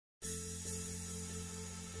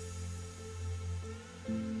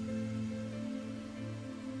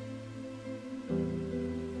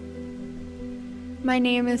My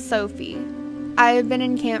name is Sophie. I have been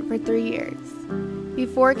in camp for 3 years.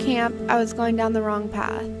 Before camp, I was going down the wrong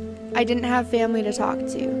path. I didn't have family to talk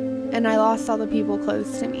to, and I lost all the people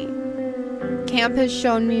close to me. Camp has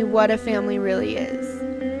shown me what a family really is.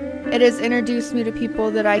 It has introduced me to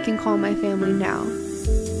people that I can call my family now.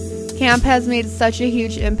 Camp has made such a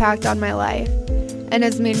huge impact on my life and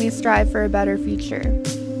has made me strive for a better future.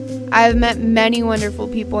 I have met many wonderful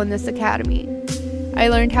people in this academy. I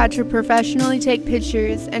learned how to professionally take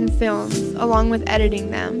pictures and films along with editing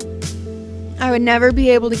them. I would never be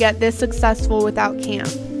able to get this successful without camp,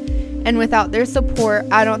 and without their support,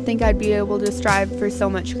 I don't think I'd be able to strive for so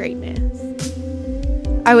much greatness.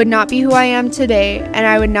 I would not be who I am today, and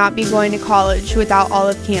I would not be going to college without all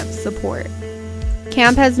of camp's support.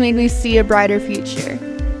 Camp has made me see a brighter future.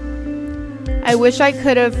 I wish I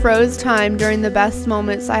could have froze time during the best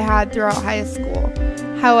moments I had throughout high school.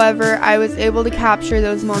 However, I was able to capture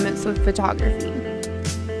those moments with photography.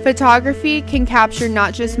 Photography can capture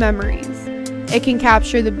not just memories. It can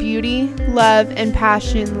capture the beauty, love, and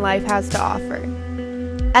passion life has to offer.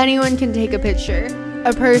 Anyone can take a picture.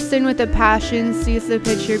 A person with a passion sees the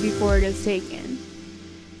picture before it is taken.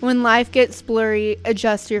 When life gets blurry,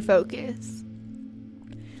 adjust your focus.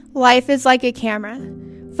 Life is like a camera.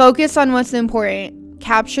 Focus on what's important.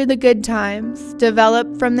 Capture the good times.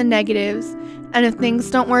 Develop from the negatives. And if things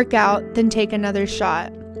don't work out, then take another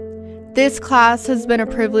shot. This class has been a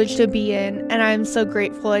privilege to be in, and I am so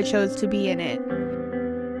grateful I chose to be in it.